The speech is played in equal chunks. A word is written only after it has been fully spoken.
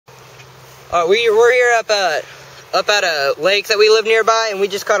We're here up at a lake that we live nearby, and we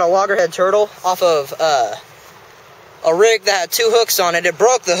just caught a loggerhead turtle off of a rig that had 2 hooks on it. It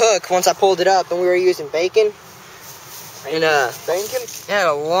broke the hook once I pulled it up, and we were using bacon. And bacon? It had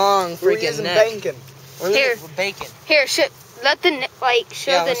a long freaking neck. Bacon. Here, Bacon. Here, let the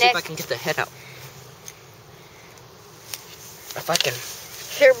show Yeah, the let's see if I neck. can get the head out. If I can.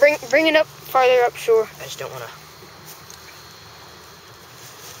 Here, bring it up farther upshore. I just don't want to.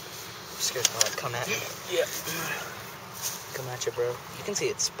 I'm scared it's gonna come at me. Yeah. Come at you, bro. You can see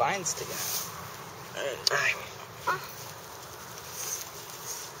its spine sticking out.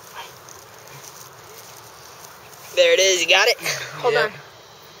 There it is. You got it. Hold on.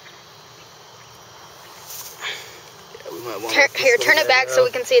 Yeah, we might want Here, turn it back so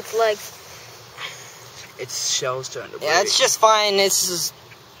we can see its legs. Its shell's starting to break. Yeah, it's just fine. It's just.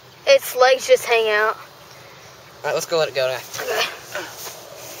 Its legs just hang out. Alright, let's go let it go now. Okay.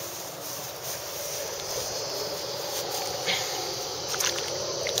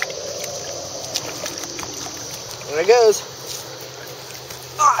 There it goes.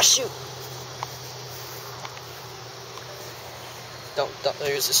 Ah, shoot. Don't.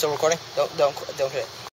 Is it still recording? Don't hit it.